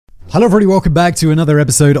Hello everybody, welcome back to another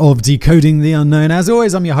episode of Decoding the Unknown. As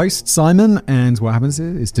always, I'm your host, Simon, and what happens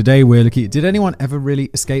is today we're looking at, did anyone ever really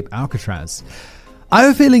escape Alcatraz? I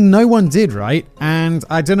have a feeling no one did, right? And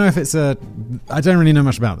I don't know if I don't really know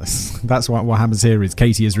much about this. That's what happens here is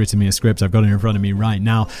Katie has written me a script. I've got it in front of me right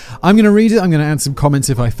now. I'm going to read it. I'm going to add some comments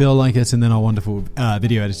if I feel like it, and then our wonderful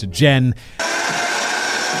video editor, Jen,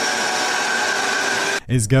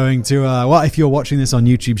 is going to, if you're watching this on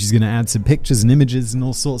YouTube, she's going to add some pictures and images and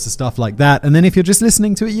all sorts of stuff like that. And then if you're just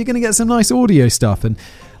listening to it, you're going to get some nice audio stuff. And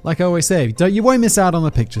like I always say, you won't miss out on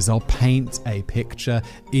the pictures. I'll paint a picture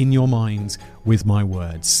in your mind with my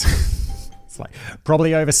words. It's like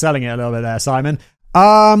probably overselling it a little bit there, Simon.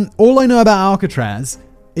 All I know about Alcatraz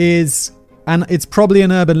is, and it's probably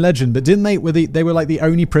an urban legend, but didn't they were like the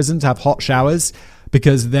only prison to have hot showers?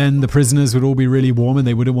 Because then the prisoners would all be really warm and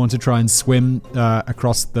they wouldn't want to try and swim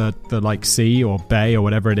across the like sea or bay or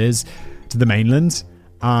whatever it is to the mainland.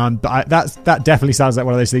 But that definitely sounds like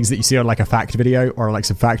one of those things that you see on like a fact video or like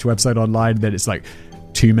some fact website online. That it's like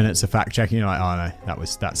 2 minutes of fact checking. You're like, oh no,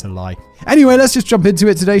 that's a lie. Anyway, let's just jump into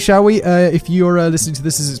it today, shall we? If you're listening to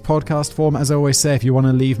this as its podcast form, as I always say, if you want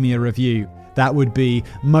to leave me a review, that would be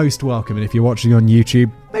most welcome. And if you're watching on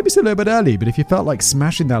YouTube, maybe it's a little bit early, but if you felt like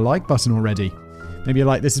smashing that like button already, maybe you're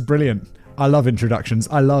like, this is brilliant. I love introductions.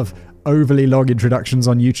 I love overly long introductions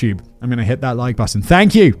on YouTube. I'm going to hit that like button.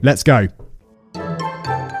 Thank you. Let's go.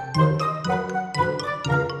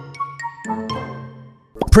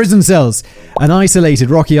 Prison cells, an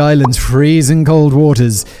isolated rocky island, freezing cold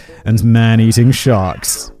waters, and man-eating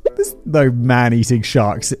sharks. There's no man-eating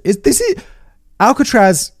sharks.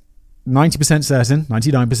 Alcatraz, 90% certain,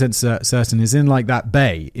 99% certain, is in like that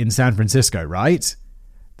bay in San Francisco, right?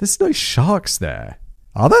 There's no sharks there,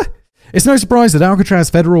 are there? It's no surprise that Alcatraz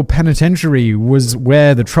Federal Penitentiary was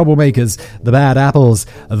where the troublemakers, the bad apples,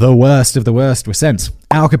 the worst of the worst were sent.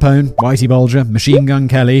 Al Capone, Whitey Bulger, Machine Gun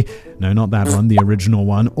Kelly, no, not that one, the original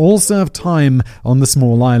one, all served time on the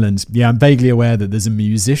small island. Yeah, I'm vaguely aware that there's a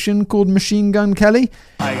musician called Machine Gun Kelly.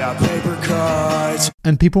 I got paper cuts.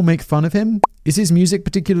 And people make fun of him. Is his music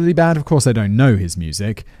particularly bad? Of course, I don't know his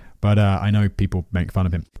music, but I know people make fun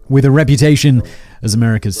of him. With a reputation as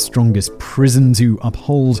America's strongest prison to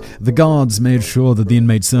uphold, the guards made sure that the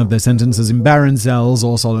inmates served their sentences in barren cells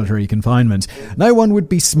or solitary confinement. No one would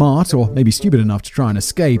be smart or maybe stupid enough to try and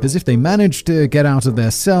escape, as if they managed to get out of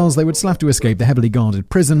their cells, they would still have to escape the heavily guarded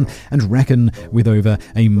prison and reckon with over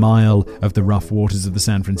a mile of the rough waters of the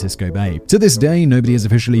San Francisco Bay. To this day, nobody has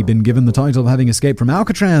officially been given the title of having escaped from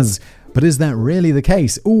Alcatraz. But is that really the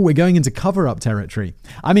case? Oh, we're going into cover-up territory.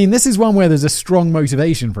 I mean, this is one where there's a strong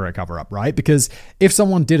motivation for a cover-up, right? Because if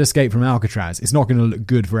someone did escape from Alcatraz, it's not going to look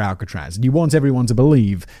good for Alcatraz. And you want everyone to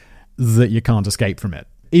believe that you can't escape from it.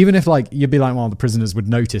 Even if, like, you'd be like, well, the prisoners would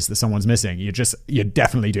notice that someone's missing. You're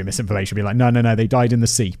definitely doing misinformation. Be like, no, they died in the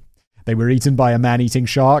sea. They were eaten by a man-eating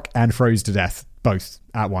shark and froze to death, both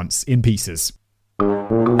at once, in pieces.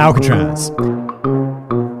 Alcatraz.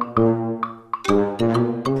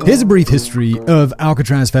 Here's a brief history of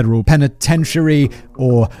Alcatraz Federal Penitentiary,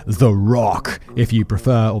 or The Rock, if you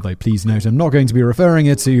prefer, although please note I'm not going to be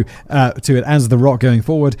referring to it as The Rock going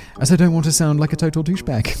forward, as I don't want to sound like a total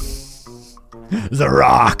douchebag. The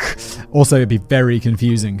Rock! Also, it'd be very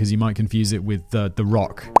confusing, because you might confuse it with The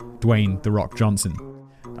Rock, Dwayne The Rock Johnson.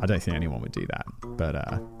 I don't think anyone would do that,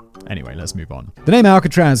 but anyway, let's move on. The name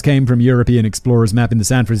Alcatraz came from European explorers mapping the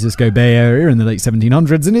San Francisco Bay Area in the late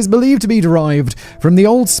 1700s and is believed to be derived from the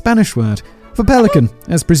old Spanish word for pelican,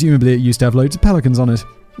 as presumably it used to have loads of pelicans on it.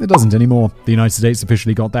 It doesn't anymore. The United States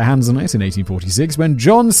officially got their hands on it in 1846 when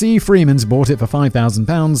John C. Freeman bought it for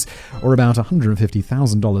 £5,000, or about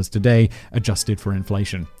 $150,000 today, adjusted for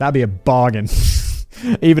inflation. That'd be a bargain.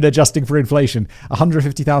 Even adjusting for inflation,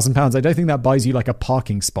 £150,000. I don't think that buys you like a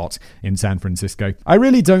parking spot in San Francisco. I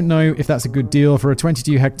really don't know if that's a good deal for a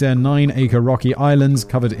 22-hectare, 9-acre rocky island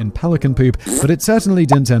covered in pelican poop, but it certainly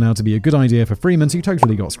didn't turn out to be a good idea for Freeman, who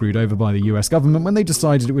totally got screwed over by the US government when they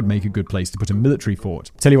decided it would make a good place to put a military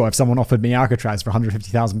fort. Tell you what, if someone offered me Alcatraz for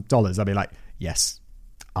 $150,000, I'd be like, yes,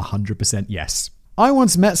 100% yes. I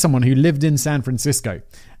once met someone who lived in San Francisco,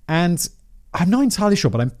 and I'm not entirely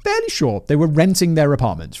sure, but I'm fairly sure they were renting their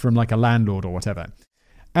apartment from like a landlord or whatever.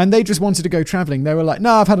 And they just wanted to go traveling. They were like,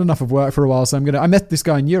 no, I've had enough of work for a while, so I met this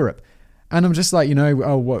guy in Europe. And I'm just like,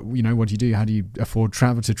 what do you do? How do you afford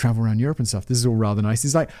to travel around Europe and stuff? This is all rather nice.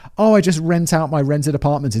 He's like, I just rent out my rented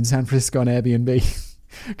apartment in San Francisco on Airbnb.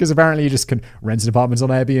 Because apparently you just can rent an apartment on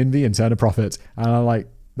Airbnb and turn a profit. And I'm like,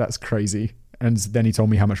 that's crazy. And then he told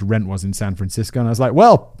me how much rent was in San Francisco. And I was like,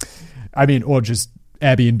 or just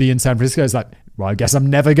Airbnb in San Francisco. It's like, well, I guess I'm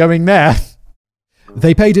never going there.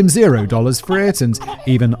 They paid him $0 for it, and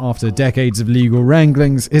even after decades of legal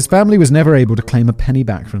wranglings, his family was never able to claim a penny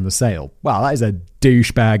back from the sale. Wow, that is a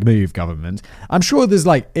douchebag move, government. I'm sure there's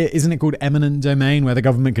isn't it called eminent domain, where the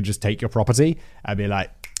government could just take your property and be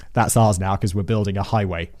like, that's ours now because we're building a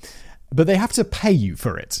highway. But they have to pay you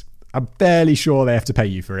for it. I'm fairly sure they have to pay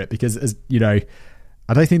you for it because, as you know,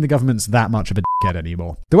 I don't think the government's that much of a dickhead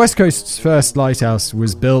anymore. The West Coast's first lighthouse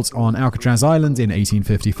was built on Alcatraz Island in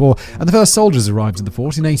 1854, and the first soldiers arrived at the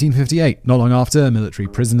fort in 1858. Not long after, military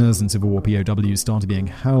prisoners and Civil War POWs started being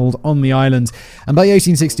held on the island, and by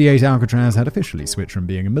 1868, Alcatraz had officially switched from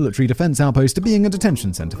being a military defense outpost to being a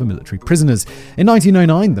detention center for military prisoners. In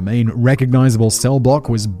 1909, the main recognizable cell block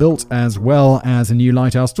was built, as well as a new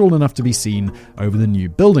lighthouse tall enough to be seen over the new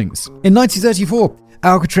buildings. In 1934,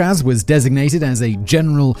 Alcatraz was designated as a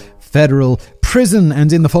general federal prison,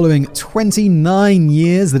 and in the following 29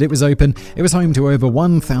 years that it was open, it was home to over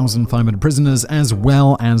 1,500 prisoners, as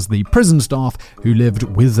well as the prison staff who lived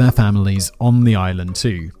with their families on the island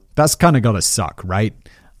too. That's kind of gotta suck, right?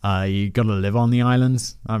 You gotta live on the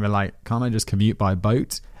islands. I mean, can't I just commute by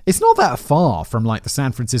boat? It's not that far from the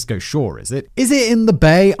San Francisco shore, is it? Is it in the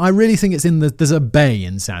bay? I really think it's there's a bay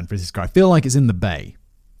in San Francisco. I feel like it's in the bay.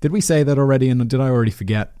 Did we say that already, and did I already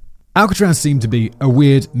forget? Alcatraz seemed to be a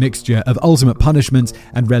weird mixture of ultimate punishment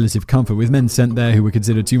and relative comfort, with men sent there who were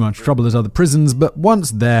considered too much trouble at other prisons, but once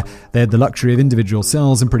there, they had the luxury of individual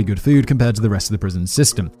cells and pretty good food compared to the rest of the prison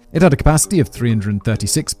system. It had a capacity of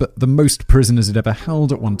 336, but the most prisoners it ever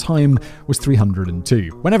held at one time was 302.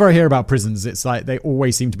 Whenever I hear about prisons, it's they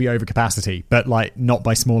always seem to be over capacity, but not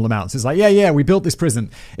by small amounts. It's we built this prison.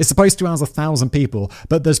 It's supposed to house 1,000 people,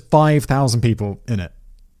 but there's 5,000 people in it.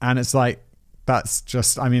 And it's that's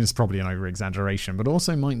just, it's probably an over-exaggeration, but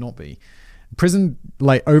also might not be. Prison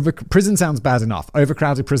sounds bad enough.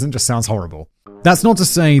 Overcrowded prison just sounds horrible. That's not to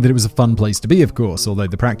say that it was a fun place to be, of course, although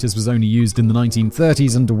the practice was only used in the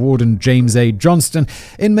 1930s under Warden James A. Johnston.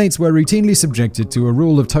 Inmates were routinely subjected to a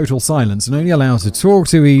rule of total silence and only allowed to talk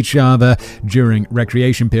to each other during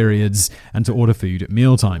recreation periods and to order food at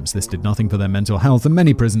mealtimes. This did nothing for their mental health, and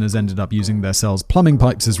many prisoners ended up using their cells' plumbing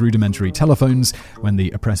pipes as rudimentary telephones when the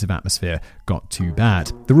oppressive atmosphere got too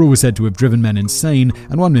bad. The rule was said to have driven men insane,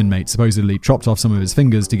 and one inmate supposedly chopped off some of his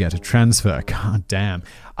fingers to get a transfer. God damn.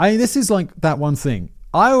 This is that one thing.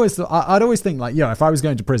 I'd always think if I was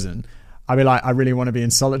going to prison, I'd be I really want to be in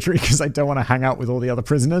solitary because I don't want to hang out with all the other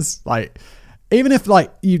prisoners. Even if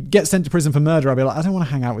you get sent to prison for murder, I'd be I don't want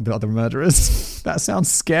to hang out with the other murderers. That sounds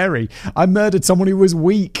scary. I murdered someone who was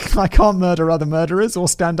weak. I can't murder other murderers or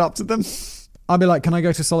stand up to them. I'd be can I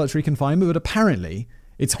go to solitary confinement? But apparently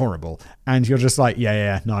it's horrible. And you're just no,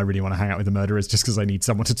 I really want to hang out with the murderers just because I need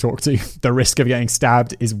someone to talk to. The risk of getting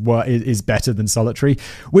stabbed is better than solitary,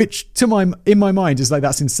 which in my mind is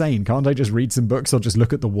that's insane. Can't I just read some books or just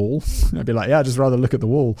look at the wall? I'd be I'd just rather look at the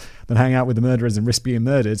wall than hang out with the murderers and risk being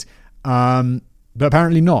murdered. But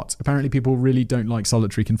apparently not. Apparently people really don't like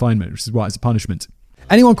solitary confinement, which is why it's a punishment.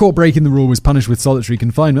 Anyone caught breaking the rule was punished with solitary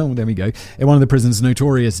confinement. Well, there we go. In one of the prison's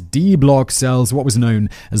notorious D-block cells, what was known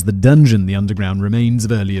as the dungeon, the underground remains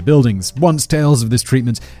of earlier buildings. Once tales of this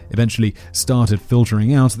treatment eventually started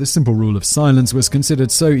filtering out, this simple rule of silence was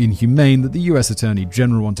considered so inhumane that the US Attorney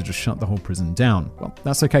General wanted to shut the whole prison down. Well,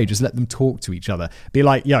 that's okay. Just let them talk to each other. Be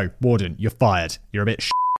yo, warden, you're fired. You're a bit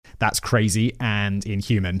That's crazy and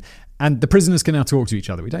inhuman. And the prisoners can now talk to each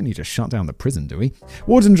other. We don't need to shut down the prison, do we?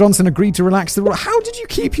 Warden Johnson agreed to relax the rule. How did you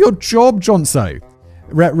keep your job, Johnso?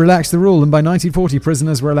 Relax the rule, and by 1940,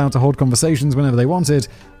 prisoners were allowed to hold conversations whenever they wanted,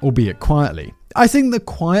 albeit quietly. I think the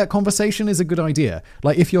quiet conversation is a good idea.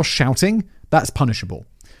 If you're shouting, that's punishable.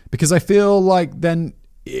 Because I feel then,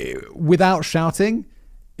 without shouting,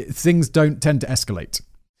 things don't tend to escalate.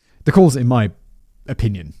 The cause, in my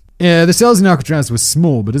opinion. Yeah, the cells in Alcatraz were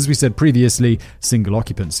small, but as we said previously, single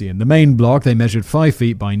occupancy. In the main block, they measured 5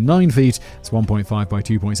 feet by 9 feet, it's 1.5 by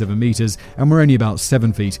 2.7 meters, and were only about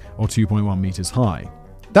 7 feet or 2.1 meters high.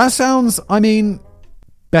 That sounds,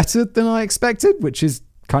 better than I expected, which is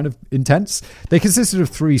kind of intense. They consisted of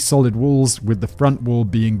 3 solid walls, with the front wall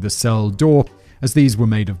being the cell door. As these were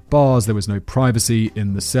made of bars, there was no privacy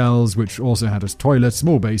in the cells, which also had a toilet,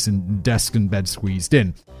 small basin, desk and bed squeezed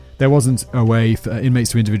in. There wasn't a way for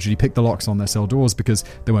inmates to individually pick the locks on their cell doors because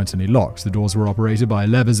there weren't any locks. The doors were operated by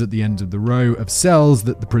levers at the end of the row of cells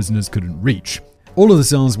that the prisoners couldn't reach. All of the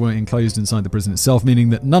cells were enclosed inside the prison itself, meaning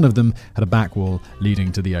that none of them had a back wall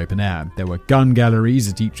leading to the open air. There were gun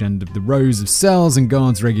galleries at each end of the rows of cells, and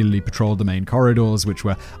guards regularly patrolled the main corridors, which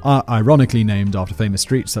were ironically named after famous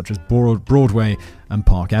streets such as Broadway and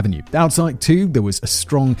Park Avenue. Outside too, there was a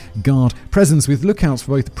strong guard presence with lookouts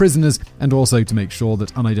for both the prisoners and also to make sure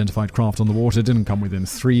that unidentified craft on the water didn't come within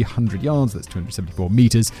 300 yards, that's 274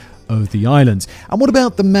 meters, of the island. And what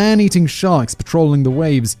about the man-eating sharks patrolling the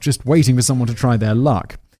waves just waiting for someone to try their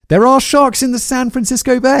luck? There are sharks in the San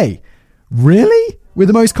Francisco Bay. Really? With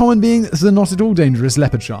the most common being the not at all dangerous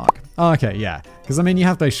leopard shark. Okay, yeah. Because, you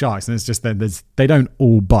have those sharks and it's just that they don't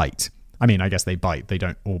all bite. I guess they bite. They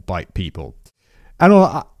don't all bite people.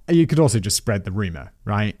 And you could also just spread the rumor,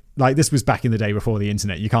 right? Like, this was back in the day before the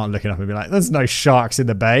internet. You can't look it up and be like, there's no sharks in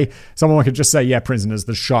the bay. Someone could just say, yeah, prisoners,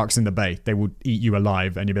 there's sharks in the bay. They will eat you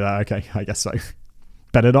alive. And you'd be like, okay, I guess so.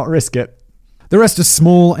 Better not risk it. The rest are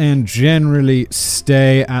small and generally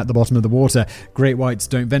stay at the bottom of the water. Great whites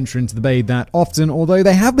don't venture into the bay that often, although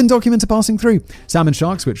they have been documented passing through. Salmon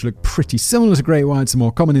sharks, which look pretty similar to great whites, are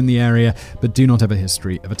more common in the area, but do not have a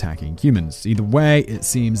history of attacking humans. Either way, it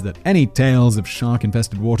seems that any tales of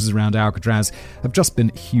shark-infested waters around Alcatraz have just been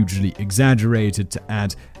hugely exaggerated to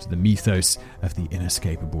add to the mythos of the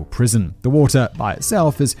inescapable prison. The water by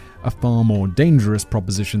itself is a far more dangerous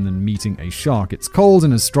proposition than meeting a shark. It's cold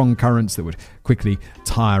and has strong currents that would quickly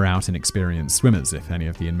tire out inexperienced swimmers. If any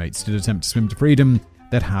of the inmates did attempt to swim to freedom,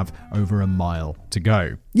 they'd have over a mile to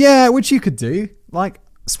go. Yeah, which you could do. Like,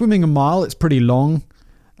 swimming a mile, it's pretty long.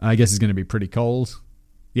 I guess it's going to be pretty cold.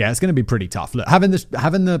 Yeah, it's going to be pretty tough. Look, having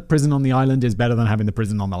the prison on the island is better than having the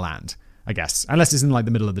prison on the land, I guess. Unless it's in, like,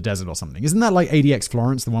 the middle of the desert or something. Isn't that like ADX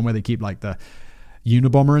Florence, the one where they keep, like, the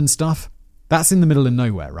Unabomber and stuff? That's in the middle of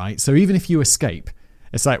nowhere, right? So even if you escape,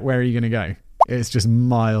 it's like, where are you going to go? It's just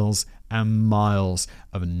miles and miles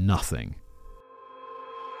of nothing.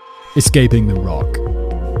 Escaping the Rock.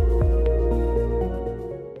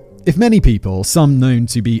 If many people, some known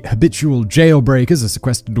to be habitual jailbreakers, are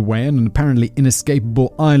sequestered away in an apparently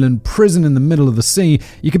inescapable island prison in the middle of the sea,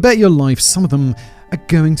 you could bet your life some of them are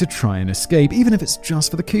going to try and escape, even if it's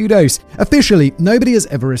just for the kudos. Officially, nobody has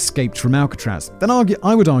ever escaped from Alcatraz. Then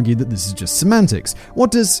I would argue that this is just semantics.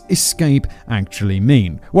 What does escape actually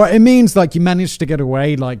mean? Well, it means like you managed to get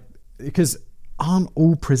away, like, because aren't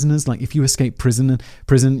all prisoners, like if you escape prison,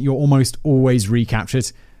 you're almost always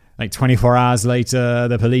recaptured. Like 24 hours later,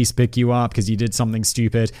 the police pick you up because you did something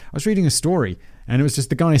stupid. I was reading a story and it was just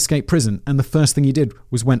the guy escaped prison and the first thing he did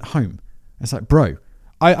was went home. It's like, bro,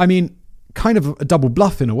 I mean, kind of a double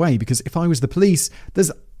bluff in a way, because if I was the police,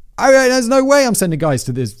 there's no way I'm sending guys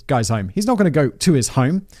to this guy's home. He's not going to go to his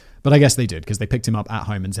home, but I guess they did because they picked him up at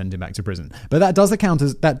home and sent him back to prison. But that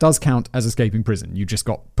does count as escaping prison. You just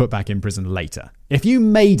got put back in prison later. If you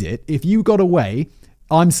made it, if you got away,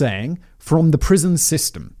 I'm saying from the prison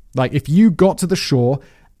system, like if you got to the shore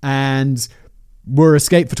and were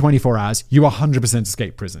escaped for 24 hours, you 100%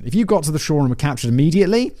 escaped prison. If you got to the shore and were captured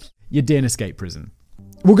immediately, you didn't escape prison.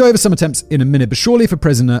 We'll go over some attempts in a minute, but surely if a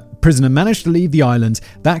prisoner managed to leave the island,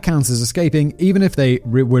 that counts as escaping, even if they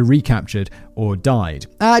were recaptured or died.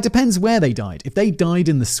 It depends where they died. If they died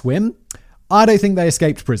in the swim, I don't think they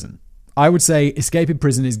escaped prison. I would say escaping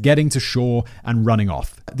prison is getting to shore and running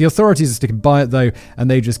off. The authorities are sticking by it though,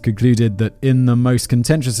 and they just concluded that in the most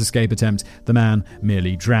contentious escape attempt, the man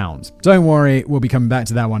merely drowned. Don't worry, we'll be coming back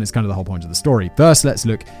to that one. It's kind of the whole point of the story. First, let's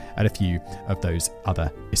look at a few of those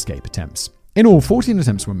other escape attempts. In all, 14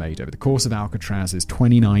 attempts were made over the course of Alcatraz's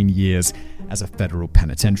 29 years as a federal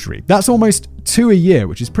penitentiary. That's almost 2 a year,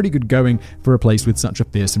 which is pretty good going for a place with such a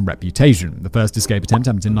fearsome reputation. The first escape attempt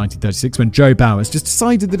happened in 1936 when Joe Bowers just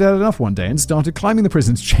decided that he had enough one day and started climbing the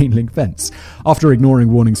prison's chain link fence. After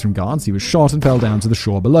ignoring warnings from guards, he was shot and fell down to the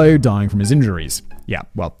shore below, dying from his injuries. Yeah,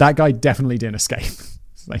 well, that guy definitely didn't escape.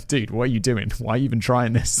 It's like, dude, what are you doing? Why are you even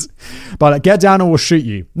trying this? But get down or we'll shoot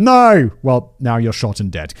you. No! Well, now you're shot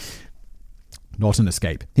and dead. Not an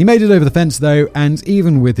escape. He made it over the fence though, and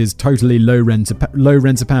even with his totally low rent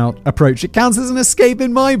approach, it counts as an escape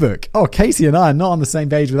in my book. Oh, Casey and I are not on the same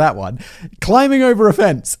page with that one. Climbing over a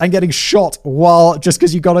fence and getting shot just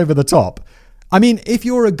because you got over the top. I mean, if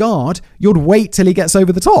you're a guard, you'd wait till he gets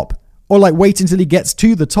over the top. Or like wait until he gets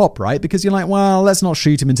to the top, right? Because you're like, well, let's not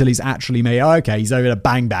shoot him until he's actually made. Oh, okay, he's over to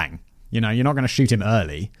bang bang. You know, you're not going to shoot him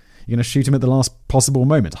early. You're going to shoot him at the last possible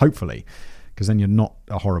moment, hopefully. Because then you're not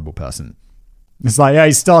a horrible person. It's like, yeah,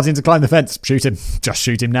 he's starting to climb the fence. Shoot him. Just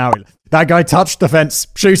shoot him now. That guy touched the fence.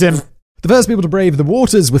 Shoot him. The first people to brave the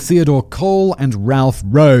waters were Theodore Cole and Ralph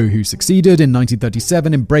Rowe, who succeeded in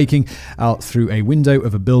 1937 in breaking out through a window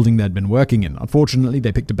of a building they'd been working in. Unfortunately,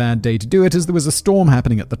 they picked a bad day to do it as there was a storm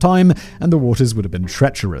happening at the time and the waters would have been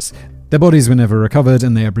treacherous. Their bodies were never recovered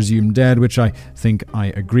and they are presumed dead, which I think I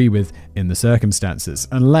agree with in the circumstances,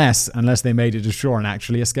 unless they made it to shore and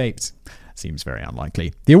actually escaped. Seems very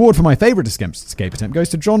unlikely. The award for my favourite escape attempt goes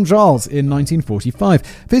to John Giles in 1945.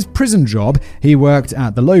 For his prison job, he worked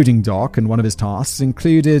at the loading dock, and one of his tasks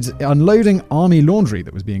included unloading army laundry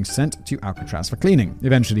that was being sent to Alcatraz for cleaning.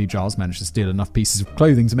 Eventually, Giles managed to steal enough pieces of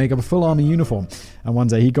clothing to make up a full army uniform, and one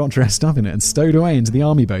day he got dressed up in it and stowed away into the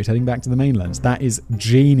army boat heading back to the mainland. That is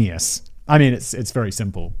genius. I mean, it's very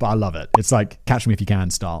simple, but I love it. It's like Catch Me If You Can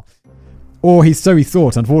style. Or so he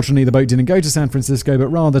thought. Unfortunately, the boat didn't go to San Francisco, but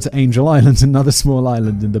rather to Angel Island, another small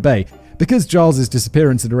island in the bay. Because Giles's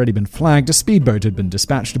disappearance had already been flagged, a speedboat had been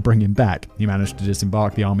dispatched to bring him back. He managed to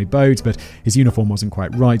disembark the army boat, but his uniform wasn't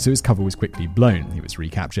quite right, so his cover was quickly blown. He was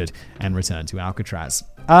recaptured and returned to Alcatraz.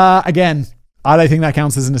 Again, I don't think that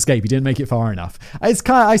counts as an escape. He didn't make it far enough.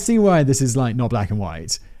 I see why this is like not black and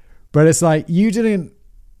white, but it's like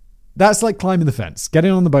that's like climbing the fence.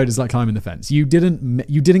 Getting on the boat is like climbing the fence. You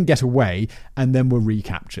didn't get away and then were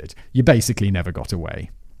recaptured. You basically never got away.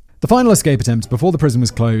 The final escape attempt before the prison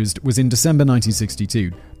was closed was in December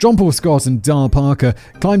 1962. John Paul Scott and Darl Parker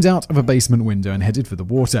climbed out of a basement window and headed for the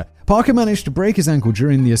water. Parker managed to break his ankle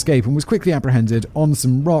during the escape and was quickly apprehended on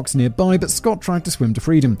some rocks nearby, but Scott tried to swim to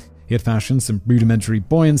freedom. He had fashioned some rudimentary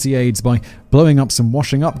buoyancy aids by blowing up some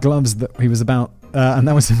washing up gloves that he was about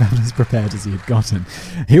as prepared as he had gotten.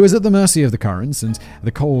 He was at the mercy of the currents and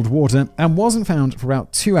the cold water and wasn't found for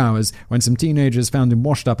about 2 hours when some teenagers found him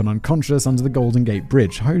washed up and unconscious under the Golden Gate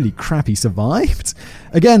Bridge. Holy crap, he survived?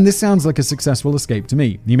 Again, this sounds like a successful escape to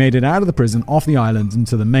me. He made it out of the prison, off the island, and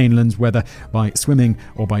to the mainland, whether by swimming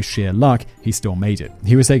or by sheer luck, he still made it.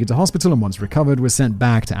 He was taken to hospital and once recovered was sent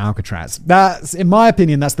back to Alcatraz. That's, in my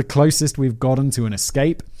opinion, that's the closest we've gotten to an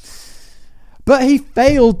escape. But he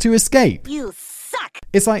failed to escape. You suck!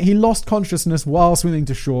 It's like he lost consciousness while swimming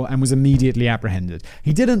to shore and was immediately apprehended.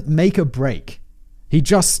 He didn't make a break. He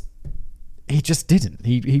just didn't.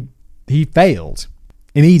 He failed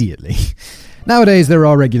immediately. Nowadays, there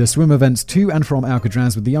are regular swim events to and from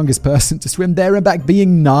Alcatraz, with the youngest person to swim there and back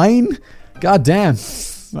being 9. God damn.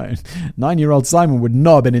 9-year-old Simon would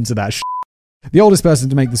not have been into that shit. The oldest person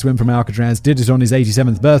to make the swim from Alcatraz did it on his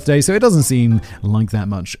 87th birthday, so it doesn't seem like that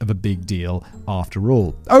much of a big deal after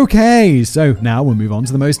all. Okay, so now we'll move on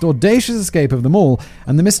to the most audacious escape of them all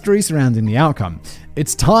and the mystery surrounding the outcome.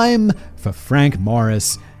 It's time for Frank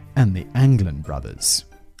Morris and the Anglin brothers.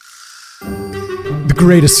 The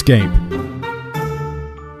Great Escape.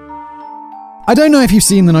 I don't know if you've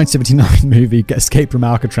seen the 1979 movie Escape from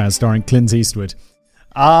Alcatraz starring Clint Eastwood.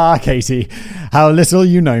 Ah, Katie, how little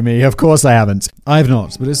you know me. Of course I haven't. I have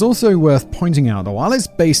not, but it's also worth pointing out that while it's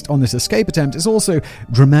based on this escape attempt, it's also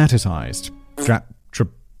dramatized.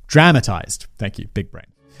 Dramatized. Thank you, big brain.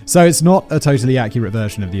 So it's not a totally accurate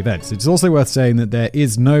version of the events. It's also worth saying that there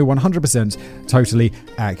is no 100% totally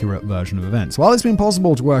accurate version of events. While it's been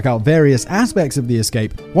possible to work out various aspects of the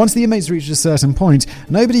escape, once the inmates reached a certain point,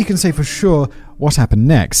 nobody can say for sure what happened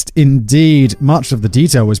next. Indeed, much of the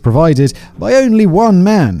detail was provided by only one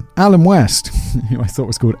man, Alan West, who I thought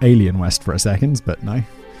was called Alien West for a second, but no,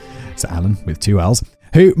 it's Alan with 2 L's.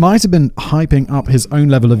 Who might have been hyping up his own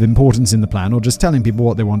level of importance in the plan or just telling people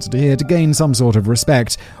what they wanted to hear to gain some sort of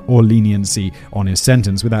respect or leniency on his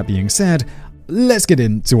sentence. With that being said, let's get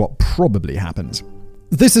into what probably happened.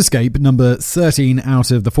 This escape, number 13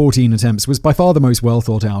 out of the 14 attempts, was by far the most well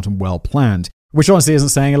thought out and well planned. Which honestly isn't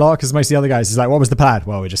saying a lot, because most of the other guys is like, what was the plan?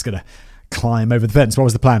 Well, we're just going to climb over the fence. What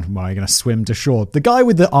was the plan? Well, we're going to swim to shore. The guy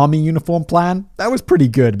with the army uniform plan, that was pretty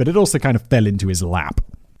good, but it also kind of fell into his lap.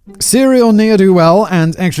 Serial ne'er-do-well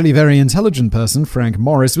and actually very intelligent person Frank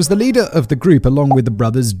Morris was the leader of the group, along with the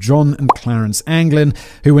brothers John and Clarence Anglin,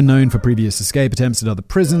 who were known for previous escape attempts at other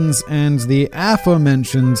prisons, and the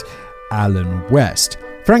aforementioned Alan West.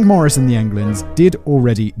 Frank Morris and the Anglins did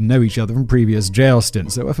already know each other from previous jail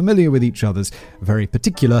stints, so were familiar with each other's very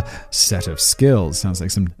particular set of skills. Sounds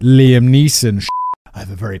like some Liam Neeson I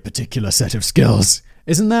have a very particular set of skills.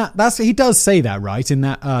 Isn't that's he does say that, right? In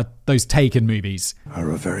that those Taken movies. I have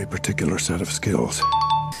a very particular set of skills.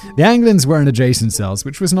 The Anglins were in adjacent cells,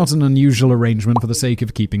 which was not an unusual arrangement for the sake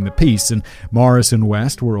of keeping the peace, and Morris and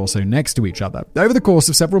West were also next to each other. Over the course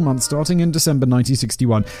of several months, starting in December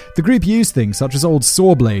 1961, the group used things such as old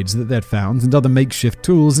saw blades that they'd found and other makeshift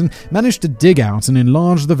tools, and managed to dig out and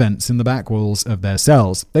enlarge the vents in the back walls of their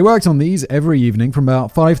cells. They worked on these every evening from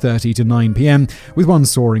about 5:30 to 9 p.m, with one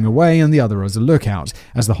sawing away and the other as a lookout.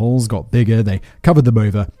 As the holes got bigger, they covered them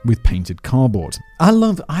over with painted cardboard. I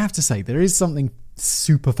have to say, there is something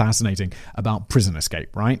super fascinating about prison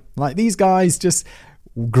escape, right? Like, these guys just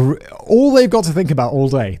all they've got to think about all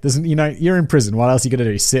day. You're in prison. What else are you going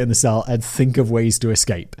to do? Sit in the cell and think of ways to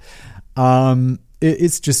escape.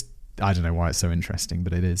 It's just, I don't know why it's so interesting,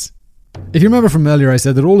 but it is. If you remember from earlier, I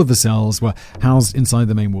said that all of the cells were housed inside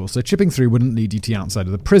the main wall, so chipping through wouldn't lead you to the outside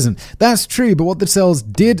of the prison. That's true, but what the cells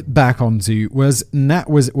did back onto were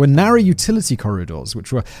narrow utility corridors,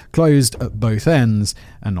 which were closed at both ends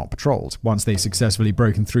and not patrolled. Once they successfully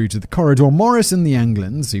broken through to the corridor, Morris and the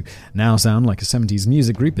Anglins, who now sound like a 70s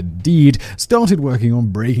music group indeed, started working on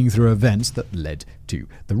breaking through a vent that led to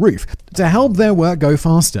the roof. To help their work go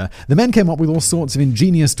faster, the men came up with all sorts of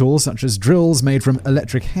ingenious tools, such as drills made from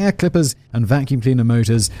electric hair clippers and vacuum cleaner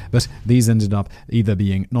motors, but these ended up either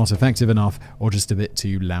being not effective enough or just a bit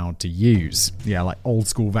too loud to use. Yeah, like old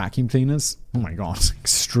school vacuum cleaners. Oh my god,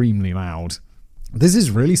 extremely loud. This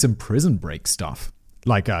is really some Prison Break stuff.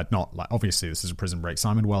 Not like, obviously this is a Prison Break,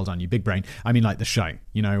 Simon, well done, you big brain. I mean like the show,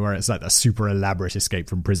 where it's like a super elaborate escape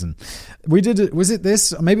from prison. We did it, was it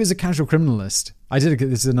this? Maybe it was a Casual Criminalist. This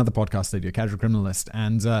is another podcast they do, a Casual Criminalist,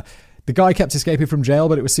 and the guy kept escaping from jail,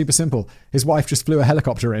 but it was super simple. His wife just flew a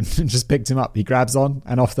helicopter in and just picked him up. He grabs on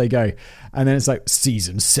and off they go. And then it's like,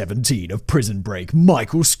 season 17 of Prison Break,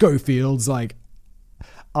 Michael Schofield's like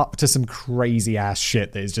up to some crazy ass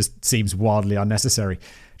shit that just seems wildly unnecessary.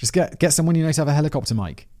 Just get someone to have a helicopter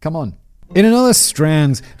mic. Come on. In another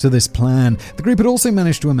strand to this plan, the group had also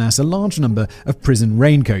managed to amass a large number of prison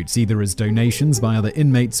raincoats, either as donations by other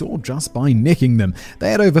inmates or just by nicking them. They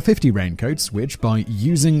had over 50 raincoats, which, by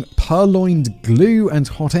using purloined glue and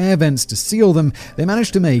hot air vents to seal them, they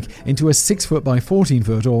managed to make into a 6-foot by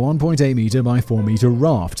 14-foot or 1.8 meter by 4 meter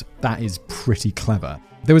raft. That is pretty clever.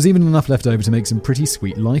 There was even enough left over to make some pretty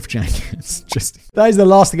sweet life jackets. That is the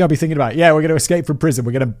last thing I'll be thinking about. Yeah, we're going to escape from prison.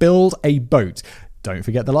 We're going to build a boat. Don't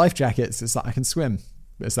forget the life jackets. It's like I can swim.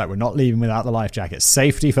 It's like we're not leaving without the life jackets.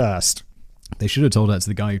 Safety first. They should have told that to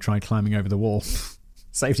the guy who tried climbing over the wall.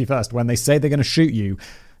 Safety first. When they say they're going to shoot you,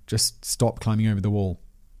 just stop climbing over the wall.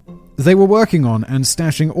 They were working on and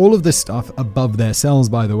stashing all of this stuff above their cells,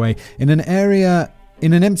 by the way, in an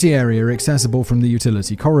empty area accessible from the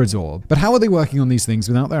utility corridor. But how are they working on these things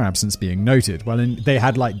without their absence being noted? Well, they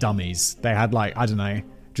had like dummies. They had like, I don't know,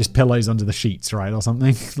 just pillows under the sheets, right? Or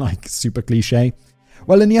something like super cliche.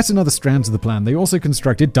 Well, in yet another strand to the plan, they also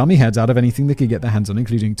constructed dummy heads out of anything they could get their hands on,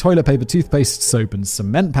 including toilet paper, toothpaste, soap, and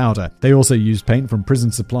cement powder. They also used paint from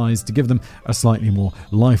prison supplies to give them a slightly more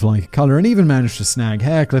lifelike color, and even managed to snag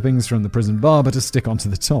hair clippings from the prison barber to stick onto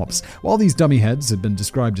the tops. While these dummy heads had been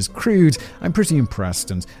described as crude, I'm pretty impressed,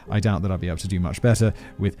 and I doubt that I'll be able to do much better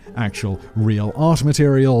with actual real art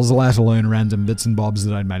materials, let alone random bits and bobs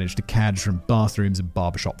that I'd managed to cadge from bathrooms and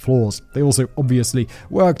barbershop floors. They also obviously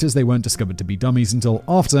worked, as they weren't discovered to be dummies until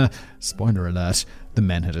after, spoiler alert, the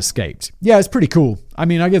men had escaped. Yeah, it's pretty cool. I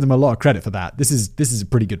mean, I give them a lot of credit for that. This is a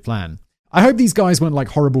pretty good plan. I hope these guys weren't like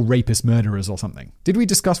horrible rapist murderers or something. Did we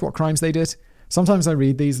discuss what crimes they did? Sometimes I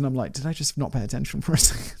read these and I'm like, did I just not pay attention for a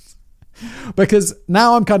second? Because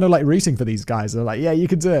now I'm kind of like rooting for these guys. They're like, yeah, you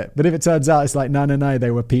can do it. But if it turns out it's like, no, they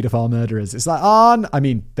were pedophile murderers. It's like, I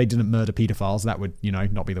mean, they didn't murder pedophiles. That would,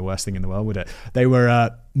 not be the worst thing in the world, would it? They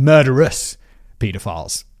were murderous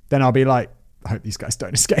pedophiles. Then I'll be like, I hope these guys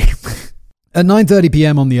don't escape. At 9:30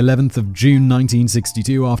 p.m. on the 11th of June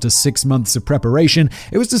 1962, after 6 months of preparation,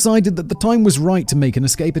 it was decided that the time was right to make an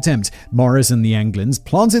escape attempt. Morris and the Anglins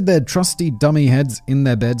planted their trusty dummy heads in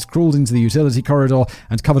their beds, crawled into the utility corridor,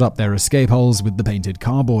 and covered up their escape holes with the painted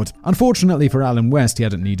cardboard. Unfortunately for Alan West, he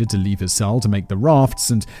hadn't needed to leave his cell to make the rafts,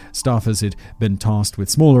 and staffers had been tasked with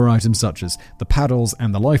smaller items such as the paddles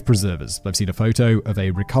and the life preservers. I've seen a photo of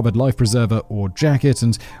a recovered life preserver or jacket,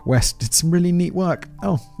 and West did some really neat work.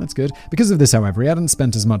 Oh, that's good. Because of this, however, he hadn't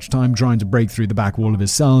spent as much time trying to break through the back wall of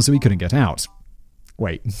his cell, so he couldn't get out.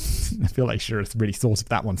 Wait, I feel like I should have really thought of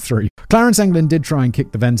that one through. Clarence Anglin did try and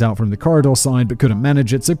kick the vent out from the corridor side, but couldn't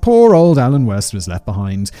manage it, so poor old Alan West was left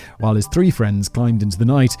behind, while his 3 friends climbed into the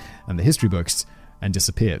night and the history books and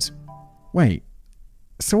disappeared. Wait,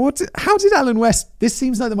 so how did Alan West... This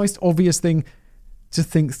seems like the most obvious thing to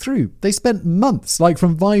think through. They spent months, like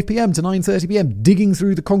from 5 p.m. to 9:30 p.m, digging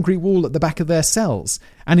through the concrete wall at the back of their cells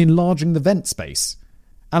and enlarging the vent space.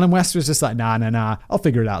 Alan West was just like, nah, I'll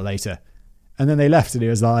figure it out later. And then they left and he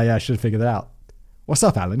was like, yeah, I should have figured it out. What's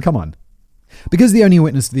up, Alan? Come on. Because the only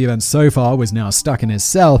witness to the event so far was now stuck in his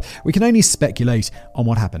cell, we can only speculate on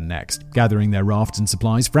what happened next. Gathering their rafts and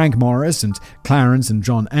supplies, Frank Morris and Clarence and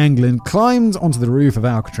John Anglin climbed onto the roof of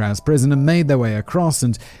Alcatraz prison and made their way across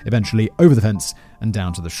and eventually over the fence and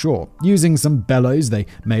down to the shore. Using some bellows they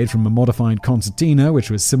made from a modified concertina,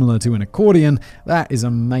 which was similar to an accordion. That is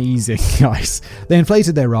amazing, guys. They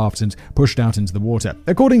inflated their raft and pushed out into the water.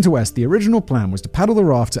 According to West, the original plan was to paddle the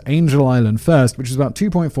raft to Angel Island first, which is about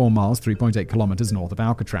 2.4 miles, 3.8 kilometers north of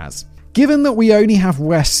Alcatraz. Given that we only have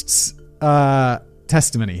West's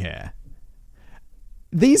testimony here,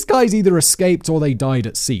 these guys either escaped or they died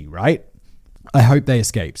at sea, right? I hope they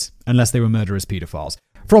escaped, unless they were murderous pedophiles.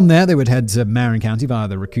 From there, they would head to Marin County via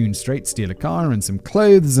the Raccoon Strait, steal a car and some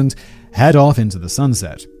clothes, and head off into the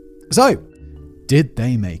sunset. So, did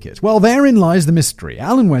they make it? Well, therein lies the mystery.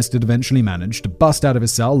 Alan West had eventually managed to bust out of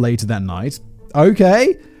his cell later that night.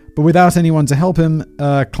 Okay, but without anyone to help him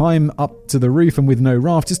climb up to the roof and with no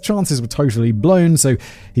raft, his chances were totally blown, so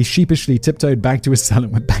he sheepishly tiptoed back to his cell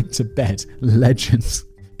and went back to bed. Legend.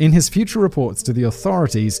 In his future reports to the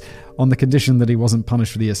authorities, on the condition that he wasn't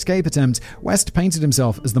punished for the escape attempt, West painted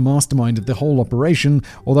himself as the mastermind of the whole operation,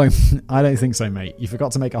 although I don't think so, mate. You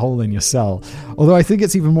forgot to make a hole in your cell. Although I think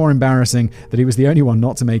it's even more embarrassing that he was the only one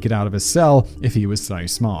not to make it out of his cell if he was so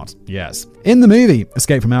smart. Yes. In the movie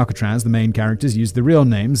Escape from Alcatraz, the main characters used the real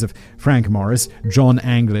names of Frank Morris, John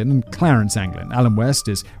Anglin, and Clarence Anglin. Alan West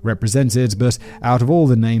is represented, but out of all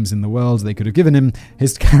the names in the world they could have given him,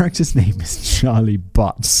 his character's name is Charlie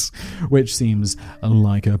Butts, which seems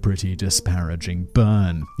like a pretty disparaging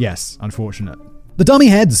burn. Yes, unfortunate. The dummy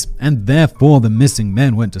heads, and therefore the missing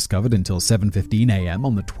men, weren't discovered until 7:15 a.m.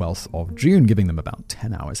 on the 12th of June, giving them about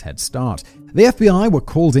 10 hours head start. The FBI were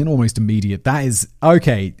called in almost immediate. That is,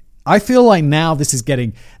 okay, I feel like now this is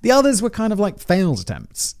getting... The others were kind of like failed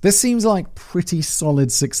attempts. This seems like pretty solid,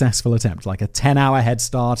 successful attempt, like a 10-hour head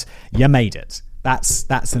start. You made it. That's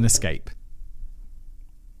an escape.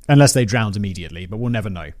 Unless they drowned immediately, but we'll never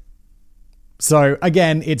know. So,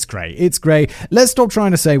 again, it's grey. It's grey. Let's stop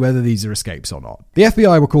trying to say whether these are escapes or not. The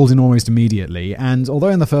FBI were called in almost immediately, and although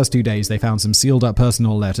in the first 2 days they found some sealed-up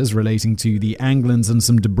personal letters relating to the Anglins and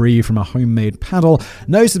some debris from a homemade paddle,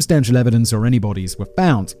 no substantial evidence or any bodies were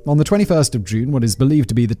found. On the 21st of June, what is believed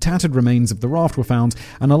to be the tattered remains of the raft were found,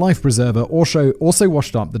 and a life preserver also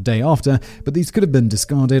washed up the day after, but these could have been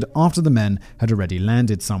discarded after the men had already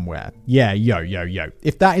landed somewhere. Yeah, yo.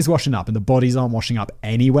 If that is washing up and the bodies aren't washing up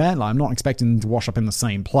anywhere, like I'm not expecting to wash up in the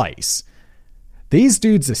same place. These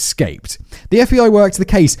dudes escaped. The FBI worked the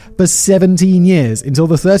case for 17 years until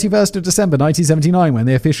the 31st of December 1979 when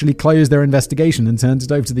they officially closed their investigation and turned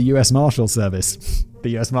it over to the US Marshal Service.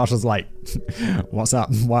 The US Marshal's like, what's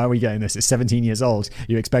up? Why are we getting this? It's 17 years old.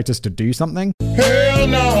 You expect us to do something? Hell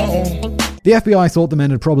no! The FBI thought the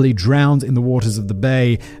men had probably drowned in the waters of the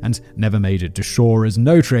bay and never made it to shore, as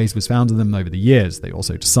no trace was found of them over the years. They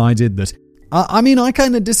also decided that I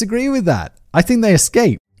kind of disagree with that. I think they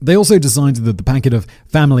escaped. They also decided that the packet of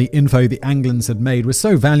family info the Anglins had made was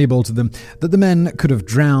so valuable to them that the men could have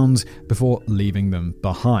drowned before leaving them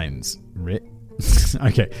behind.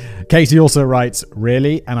 Okay. Katie also writes,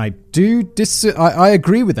 really? And I I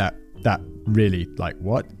agree with that. That really, like,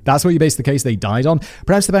 what? That's what you base the case they died on?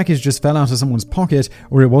 Perhaps the package just fell out of someone's pocket,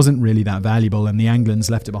 or it wasn't really that valuable and the Anglins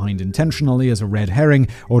left it behind intentionally as a red herring,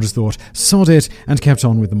 or just thought, sod it, and kept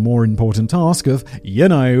on with the more important task of,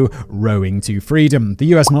 rowing to freedom. The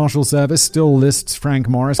US Marshal Service still lists Frank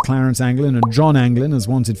Morris, Clarence Anglin, and John Anglin as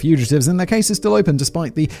wanted fugitives, and their case is still open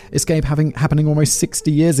despite the escape happening almost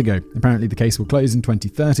 60 years ago. Apparently the case will close in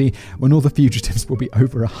 2030 when all the fugitives will be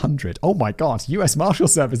over 100. Oh my god, US Marshal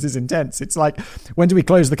Service is intense. It's like, when do we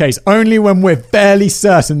close the case? Only when we're fairly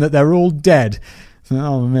certain that they're all dead.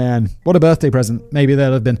 Oh man, what a birthday present. Maybe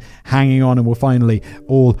they'll have been hanging on and will finally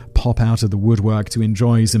all pop out of the woodwork to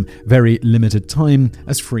enjoy some very limited time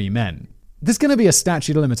as free men. There's going to be a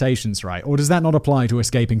statute of limitations, right? Or does that not apply to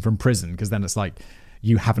escaping from prison? Because then it's like,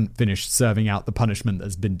 you haven't finished serving out the punishment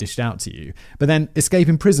that's been dished out to you. But then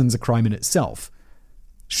escaping prison's a crime in itself.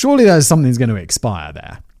 Surely there's something's going to expire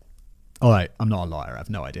there. Although, I'm not a lawyer, I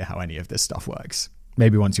have no idea how any of this stuff works.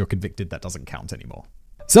 Maybe once you're convicted, that doesn't count anymore.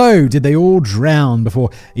 So, did they all drown before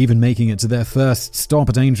even making it to their first stop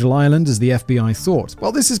at Angel Island, as the FBI thought?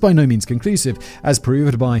 Well, this is by no means conclusive. As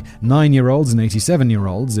proved by 9-year-olds and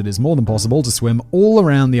 87-year-olds, it is more than possible to swim all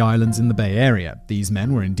around the islands in the Bay Area. These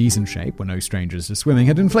men were in decent shape, were no strangers to swimming,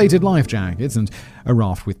 had inflated life jackets and a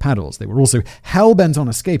raft with paddles. They were also hell-bent on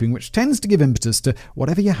escaping, which tends to give impetus to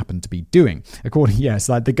whatever you happen to be doing.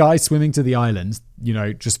 Like the guy swimming to the islands,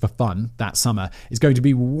 just for fun that summer, is going to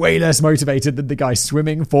be way less motivated than the guy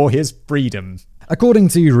swimming for his freedom. According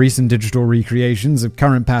to recent digital recreations of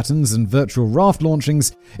current patterns and virtual raft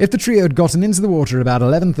launchings, if the trio had gotten into the water at about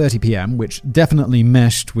 11:30 p.m, which definitely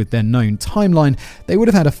meshed with their known timeline, they would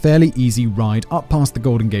have had a fairly easy ride up past the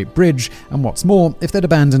Golden Gate Bridge, and what's more, if they'd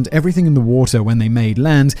abandoned everything in the water when they made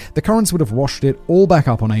land, the currents would have washed it all back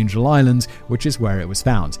up on Angel Island, which is where it was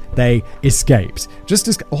found. They escaped.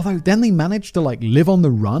 Although then they managed to live on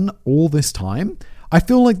the run all this time. I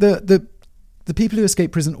feel like the people who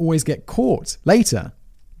escape prison always get caught later.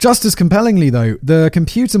 Just as compellingly, though, the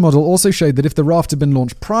computer model also showed that if the raft had been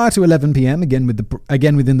launched prior to 11 p.m., again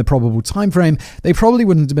within the probable time frame, they probably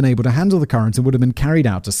wouldn't have been able to handle the current and would have been carried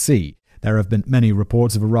out to sea. There have been many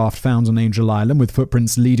reports of a raft found on Angel Island with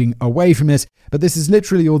footprints leading away from it, but this is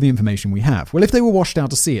literally all the information we have. Well, if they were washed out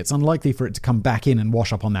to sea, it's unlikely for it to come back in and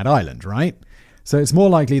wash up on that island, right? So it's more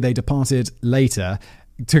likely they departed later,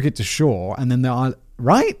 took it to shore, and then they're...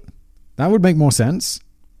 Right? That would make more sense.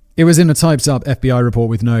 It was in a typed-up FBI report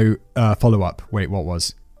with no follow-up. Wait, what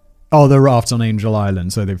was? Oh, the raft on Angel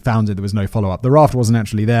Island. So they found it. There was no follow-up. The raft wasn't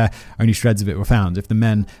actually there. Only shreds of it were found. If the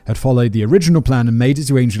men had followed the original plan and made it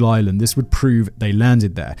to Angel Island, this would prove they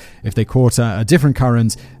landed there. If they caught a different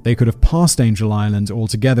current, they could have passed Angel Island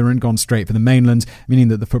altogether and gone straight for the mainland, meaning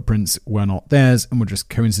that the footprints were not theirs and were just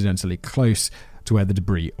coincidentally close to where the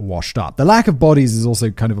debris washed up. The lack of bodies is also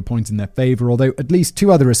kind of a point in their favor, although at least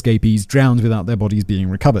 2 other escapees drowned without their bodies being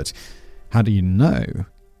recovered. How do you know?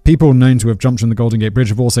 People known to have jumped from the Golden Gate Bridge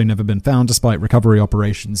have also never been found, despite recovery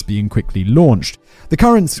operations being quickly launched. The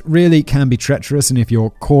currents really can be treacherous, and if you're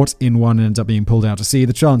caught in one and end up being pulled out to sea,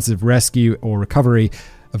 the chances of rescue or recovery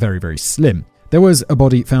are very, very slim. There was a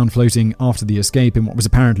body found floating after the escape in what was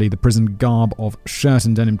apparently the prison garb of shirt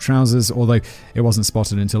and denim trousers, although it wasn't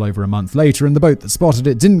spotted until over a month later, and the boat that spotted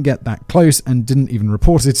it didn't get that close and didn't even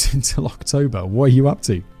report it until October. What are you up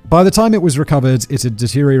to? By the time it was recovered, it had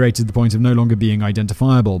deteriorated to the point of no longer being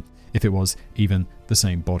identifiable, if it was even the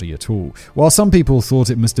same body at all. While some people thought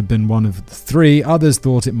it must have been one of the 3, others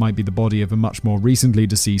thought it might be the body of a much more recently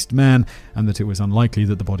deceased man, and that it was unlikely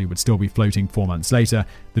that the body would still be floating 4 months later.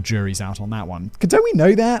 The jury's out on that one. Don't we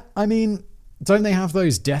know that? I mean, don't they have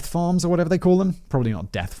those death farms or whatever they call them? Probably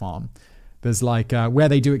not death farm. There's like where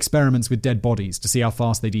they do experiments with dead bodies to see how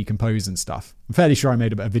fast they decompose and stuff. I'm fairly sure I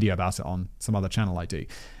made a video about it on some other channel I do.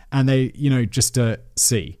 And they, just to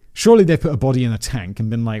see. Surely they put a body in a tank and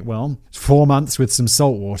been like, well, 4 months with some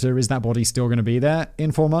salt water. Is that body still going to be there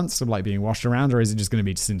in 4 months of like being washed around, or is it just going to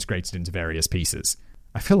be disintegrated into various pieces?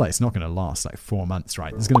 I feel like it's not going to last like 4 months,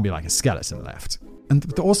 right? There's going to be like a skeleton left.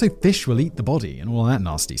 And also fish will eat the body and all that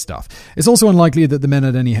nasty stuff. It's also unlikely that the men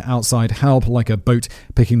had any outside help, like a boat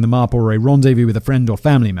picking them up or a rendezvous with a friend or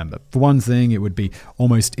family member. For one thing, it would be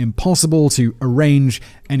almost impossible to arrange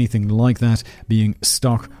anything like that, being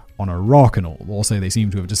stuck on a rock and all. Also, they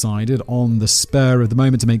seem to have decided on the spur of the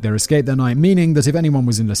moment to make their escape that night, meaning that if anyone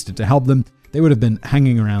was enlisted to help them, they would have been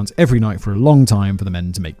hanging around every night for a long time for the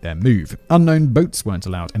men to make their move. Unknown boats weren't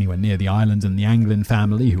allowed anywhere near the island, and the Anglin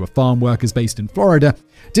family, who were farm workers based in Florida,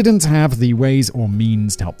 didn't have the ways or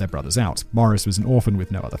means to help their brothers out. Morris was an orphan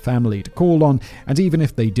with no other family to call on, and even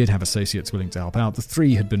if they did have associates willing to help out, the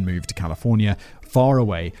 3 had been moved to California, far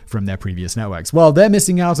away from their previous networks. Well, they're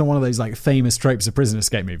missing out on one of those like famous tropes of prison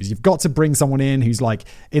escape movies. You've got to bring someone in who's like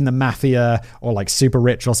in the mafia or like super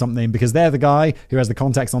rich or something, because they're the guy who has the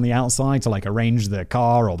contacts on the outside to like arrange the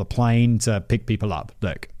car or the plane to pick people up.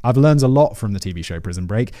 Look, I've learned a lot from the TV show Prison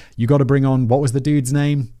Break. You got to bring on, what was the dude's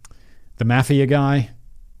name? The mafia guy?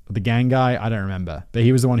 The gang guy? I don't remember. But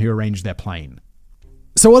he was the one who arranged their plane.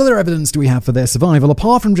 So what other evidence do we have for their survival,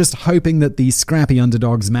 apart from just hoping that these scrappy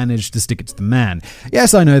underdogs managed to stick it to the man?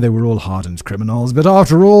 Yes, I know they were all hardened criminals, but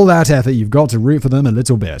after all that effort, you've got to root for them a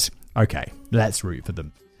little bit. Okay, let's root for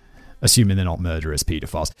them. Assuming they're not murderous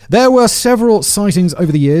pedophiles. There were several sightings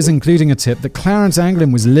over the years, including a tip that Clarence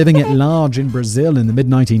Anglin was living at large in Brazil in the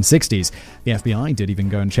mid-1960s. The FBI did even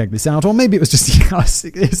go and check this out, or maybe it was just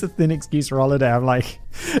it's a thin excuse for holiday. I'm like,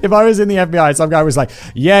 if I was in the FBI, some guy was like,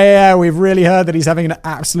 yeah, we've really heard that he's having an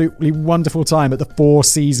absolutely wonderful time at the Four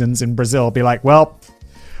Seasons in Brazil. I'd be like, well,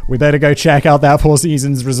 we better go check out that Four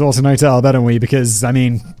Seasons resort and hotel, better we? Because, I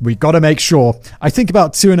mean, we've got to make sure. I think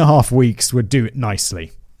about 2.5 weeks would do it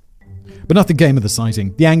nicely. But nothing came of the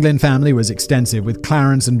sighting. The Anglin family was extensive, with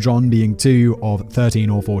Clarence and John being 2 of 13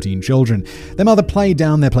 or 14 children. Their mother played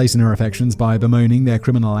down their place in her affections by bemoaning their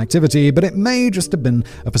criminal activity, but it may just have been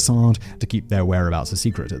a facade to keep their whereabouts a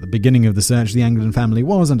secret. At the beginning of the search, the Anglin family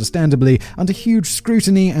was, understandably, under huge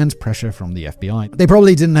scrutiny and pressure from the FBI. They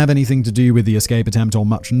probably didn't have anything to do with the escape attempt or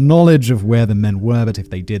much knowledge of where the men were, but if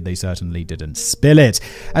they did, they certainly didn't spill it.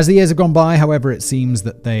 As the years have gone by, however, it seems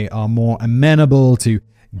that they are more amenable to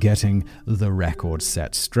getting the record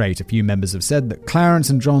set straight. A few members have said that Clarence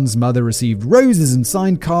and John's mother received roses and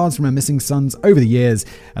signed cards from her missing sons over the years,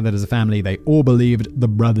 and that as a family they all believed the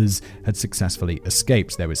brothers had successfully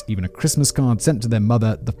escaped. There was even a Christmas card sent to their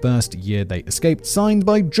mother the first year they escaped, signed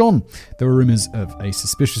by John. There were rumors of a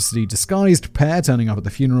suspiciously disguised pair turning up at the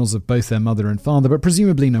funerals of both their mother and father, but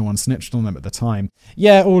presumably no one snitched on them at the time.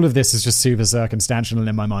 Yeah, all of this is just super circumstantial and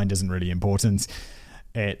in my mind isn't really important.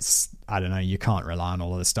 It's, I don't know, you can't rely on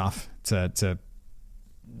all of this stuff to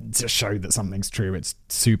to show that something's true. It's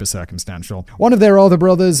super circumstantial. One of their older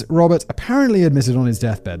brothers, Robert, apparently admitted on his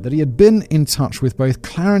deathbed that he had been in touch with both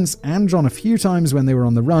Clarence and John a few times when they were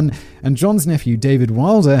on the run, and John's nephew, David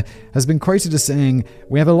Wilder, has been quoted as saying,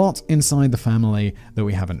 "We have a lot inside the family that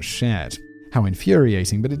we haven't shared." How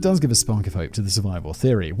infuriating, but it does give a spark of hope to the survival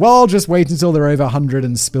theory. Well, just wait until they're over 100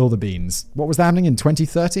 and spill the beans. What was happening in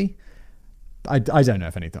 2030? I don't know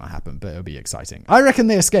if anything will happen, but it'll be exciting. I reckon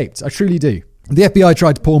they escaped. I truly do. The FBI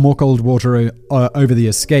tried to pour more cold water over the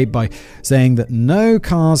escape by saying that no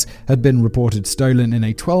cars had been reported stolen in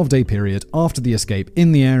a 12-day period after the escape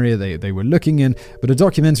in the area they were looking in, but a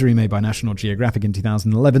documentary made by National Geographic in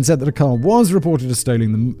 2011 said that a car was reported as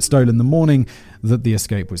stolen the morning that the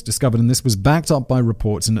escape was discovered, and this was backed up by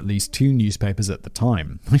reports in at least 2 newspapers at the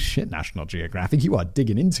time. Shit, National Geographic, you are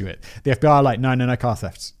digging into it. The FBI are like, no, car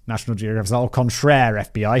thefts. National Geographic's au contraire,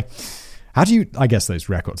 FBI. How do you... I guess those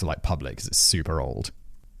records are like public because it's super old.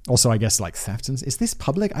 Also, I guess like theft. Is this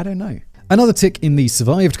public? I don't know. Another tick in the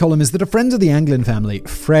survived column is that a friend of the Anglin family,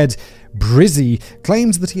 Fred Brizzi,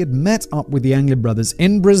 claimed that he had met up with the Anglin brothers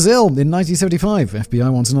in Brazil in 1975. FBI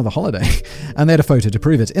wants another holiday. And they had a photo to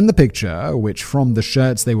prove it. In the picture, which from the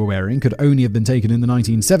shirts they were wearing could only have been taken in the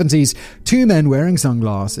 1970s, 2 men wearing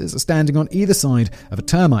sunglasses are standing on either side of a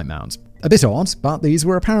termite mound. A bit odd, but these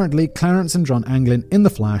were apparently Clarence and John Anglin in the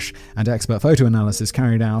flash, and expert photo analysis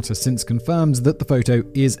carried out has since confirmed that the photo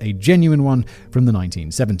is a genuine one from the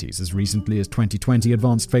 1970s. As recently as 2020,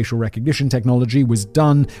 advanced facial recognition technology was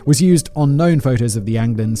used on known photos of the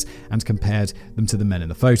Anglins and compared them to the men in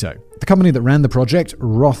the photo. The company that ran the project,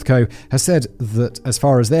 Rothko, has said that as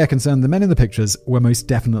far as they're concerned, the men in the pictures were most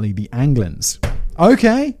definitely the Anglins.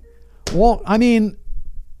 Okay. Well, I mean,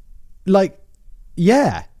 like,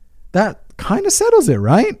 yeah. That kind of settles it,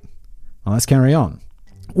 right? Well, let's carry on.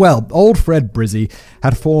 Well, old Fred Brizzi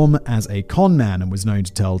had form as a con man and was known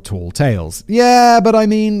to tell tall tales. Yeah, but I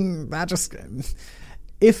mean, that just...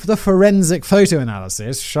 If the forensic photo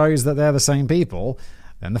analysis shows that they're the same people,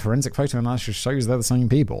 then the forensic photo analysis shows they're the same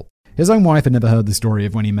people. His own wife had never heard the story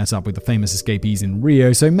of when he met up with the famous escapees in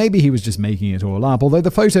Rio, so maybe he was just making it all up, although the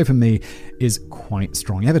photo for me is quite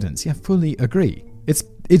strong evidence. Yeah, fully agree.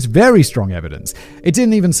 It's very strong evidence. It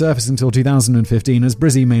didn't even surface until 2015, as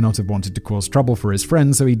Brizzi may not have wanted to cause trouble for his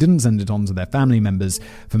friends, so he didn't send it on to their family members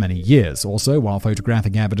for many years. Also, while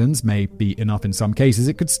photographic evidence may be enough in some cases,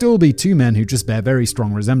 it could still be 2 men who just bear very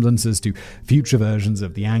strong resemblances to future versions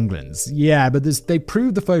of the Anglins. Yeah, but they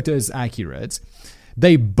prove the photos accurate.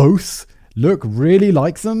 They both look really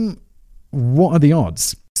like them. What are the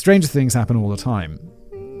odds? Stranger things happen all the time.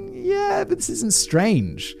 Yeah, but this isn't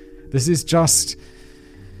strange. This is just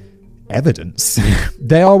evidence.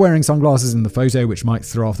 They are wearing sunglasses in the photo, which might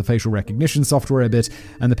throw off the facial recognition software a bit,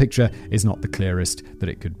 and the picture is not the clearest that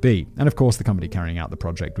it could be. And of course, the company carrying out the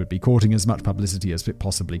project would be courting as much publicity as it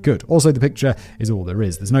possibly could. Also, the picture is all there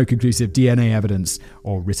is. There's no conclusive DNA evidence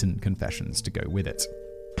or written confessions to go with it.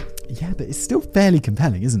 Yeah, but it's still fairly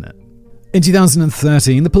compelling, isn't it? In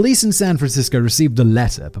 2013, the police in San Francisco received a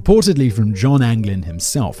letter, purportedly from John Anglin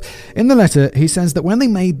himself. In the letter, he says that when they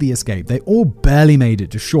made the escape, they all barely made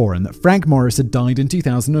it to shore, and that Frank Morris had died in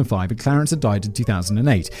 2005 and Clarence had died in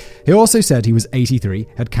 2008. He also said he was 83,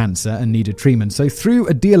 had cancer, and needed treatment, so threw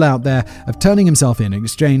a deal out there of turning himself in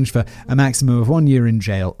exchange for a maximum of 1 year in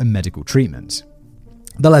jail and medical treatment.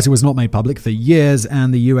 The letter was not made public for years,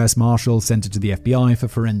 and the US Marshal sent it to the FBI for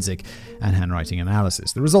forensic and handwriting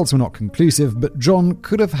analysis. The results were not conclusive, but John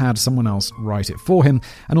could have had someone else write it for him,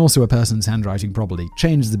 and also a person's handwriting probably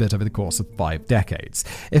changes a bit over the course of 5 decades.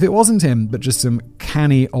 If it wasn't him, but just some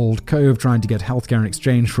canny old cove trying to get healthcare in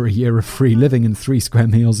exchange for a year of free living and 3 square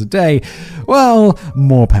meals a day, well,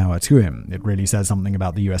 more power to him. It really says something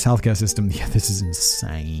about the US healthcare system. Yeah, this is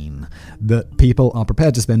insane. That people are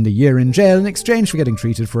prepared to spend a year in jail in exchange for getting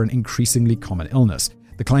treated for an increasingly common illness.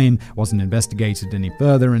 The claim wasn't investigated any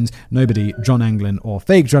further, and nobody, John Anglin or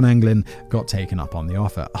fake John Anglin, got taken up on the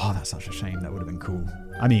offer. Oh, that's such a shame. That would have been cool.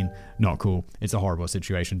 I mean, not cool. It's a horrible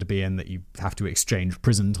situation to be in, that you have to exchange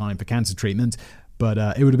prison time for cancer treatment, but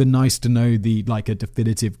it would have been nice to know a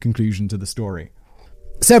definitive conclusion to the story.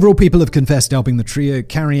 Several people have confessed helping the trio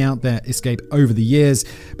carry out their escape over the years,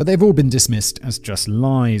 but they've all been dismissed as just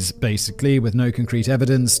lies, basically, with no concrete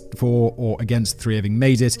evidence for or against the 3 having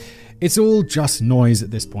made it. It's all just noise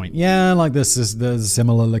at this point. Yeah, like there's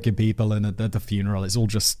similar looking people, and at the funeral, it's all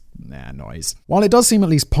just noise. While it does seem at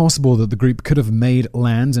least possible that the group could have made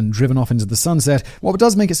land and driven off into the sunset, what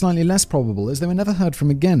does make it slightly less probable is they were never heard from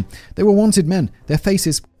again. They were wanted men, their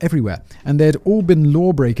faces everywhere, and they'd all been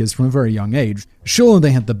lawbreakers from a very young age. Sure,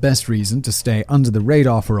 they had the best reason to stay under the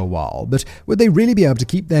radar for a while, but would they really be able to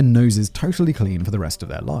keep their noses totally clean for the rest of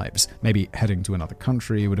their lives? Maybe heading to another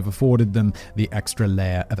country would have afforded them the extra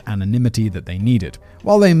layer of anonymity that they needed.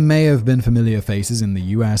 While they may have been familiar faces in the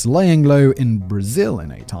US, laying low in Brazil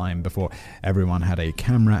in a time before everyone had a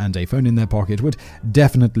camera and a phone in their pocket would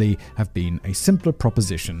definitely have been a simpler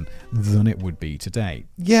proposition than it would be today.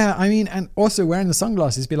 Yeah, I mean, and also wearing the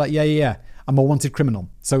sunglasses, be like, yeah, I'm a wanted criminal.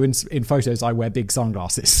 So in photos, I wear big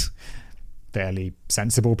sunglasses. Fairly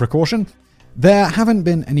sensible precaution. There haven't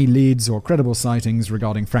been any leads or credible sightings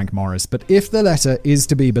regarding Frank Morris, but if the letter is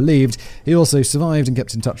to be believed, he also survived and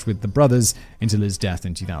kept in touch with the brothers until his death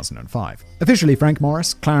in 2005. Officially, Frank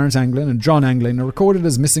Morris, Clarence Anglin, and John Anglin are recorded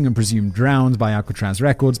as missing and presumed drowned by Alcatraz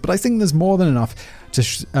Records, but I think there's more than enough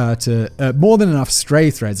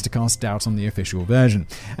stray threads to cast doubt on the official version.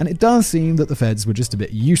 And it does seem that the feds were just a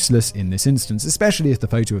bit useless in this instance, especially if the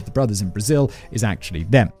photo of the brothers in Brazil is actually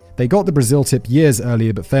them. They got the Brazil tip years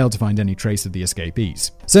earlier but failed to find any trace of the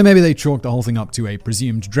escapees. So maybe they chalked the whole thing up to a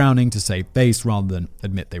presumed drowning to save face rather than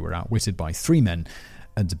admit they were outwitted by 3 men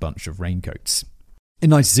and a bunch of raincoats.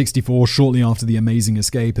 In 1964, shortly after the amazing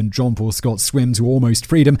escape and John Paul Scott's swim to almost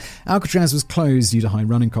freedom, Alcatraz was closed due to high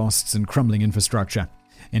running costs and crumbling infrastructure.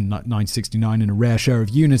 In 1969, in a rare show of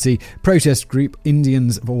unity, protest group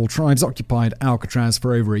Indians of all tribes occupied Alcatraz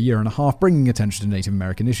for over a year and a half, bringing attention to Native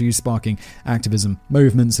American issues, sparking activism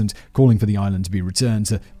movements, and calling for the island to be returned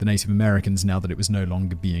to the Native Americans now that it was no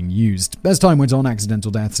longer being used. As time went on,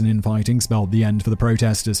 accidental deaths and infighting spelled the end for the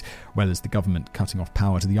protest, as well as the government cutting off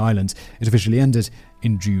power to the island. It officially ended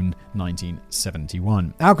in June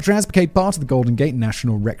 1971. Alcatraz became part of the Golden Gate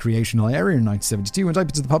National Recreational Area in 1972 and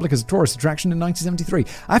opened to the public as a tourist attraction in 1973.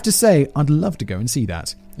 I have to say, I'd love to go and see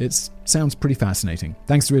that. It sounds pretty fascinating.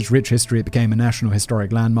 Thanks to its rich history, it became a National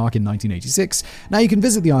Historic Landmark in 1986. Now you can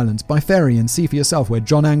visit the island by ferry and see for yourself where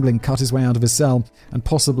John Anglin cut his way out of his cell and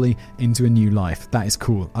possibly into a new life. That is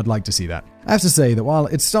cool. I'd like to see that. I have to say that while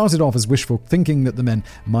it started off as wishful thinking that the men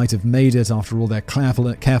might have made it after all their careful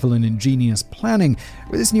and ingenious planning,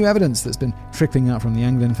 with this new evidence that's been trickling out from the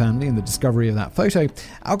Anglin family and the discovery of that photo,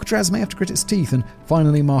 Alcatraz may have to grit its teeth and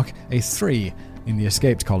finally mark a 3 in the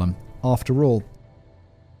escaped column after all.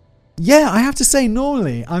 Yeah, I have to say,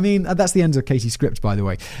 normally, I mean, that's the end of Katie's script, by the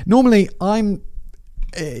way. Normally,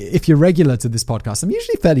 if you're regular to this podcast, I'm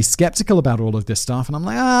usually fairly skeptical about all of this stuff, and I'm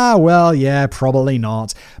like, well, yeah, probably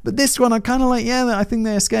not. But this one, I'm kind of like, yeah, I think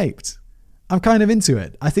they escaped. I'm kind of into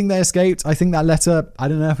it. I think they escaped. I think that letter, I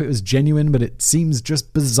don't know if it was genuine, but it seems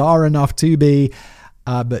just bizarre enough to be.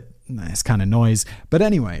 But it's kind of noise. But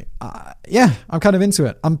anyway, yeah, I'm kind of into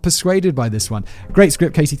it. I'm persuaded by this one. Great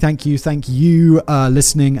script, Katie. Thank you. Thank you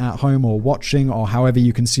listening at home or watching or however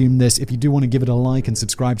you consume this. If you do want to give it a like and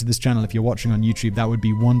subscribe to this channel, if you're watching on YouTube, that would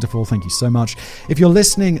be wonderful. Thank you so much. If you're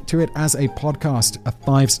listening to it as a podcast, a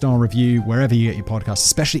 5-star review, wherever you get your podcasts,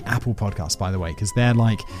 especially Apple Podcasts, by the way, because they're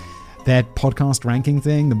like their podcast ranking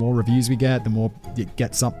thing. The more reviews we get, the more it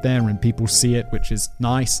gets up there and people see it, which is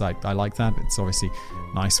nice. I like that. It's obviously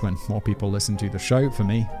nice when more people listen to the show. For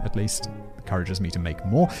me, at least, encourages me to make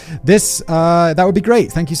more. That would be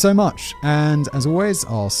great. Thank you so much. And as always,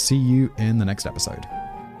 I'll see you in the next episode.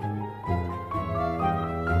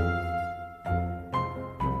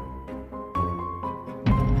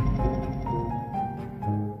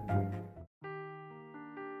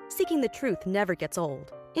 Seeking the truth never gets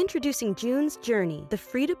old. Introducing June's Journey, the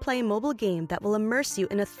free-to-play mobile game that will immerse you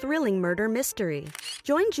in a thrilling murder mystery.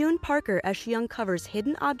 Join June Parker as she uncovers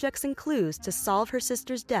hidden objects and clues to solve her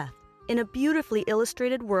sister's death in a beautifully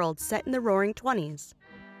illustrated world set in the Roaring '20s.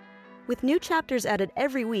 With new chapters added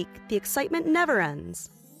every week, the excitement never ends.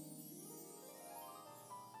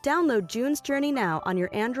 Download June's Journey now on your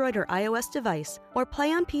Android or iOS device, or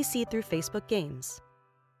play on PC through Facebook Games.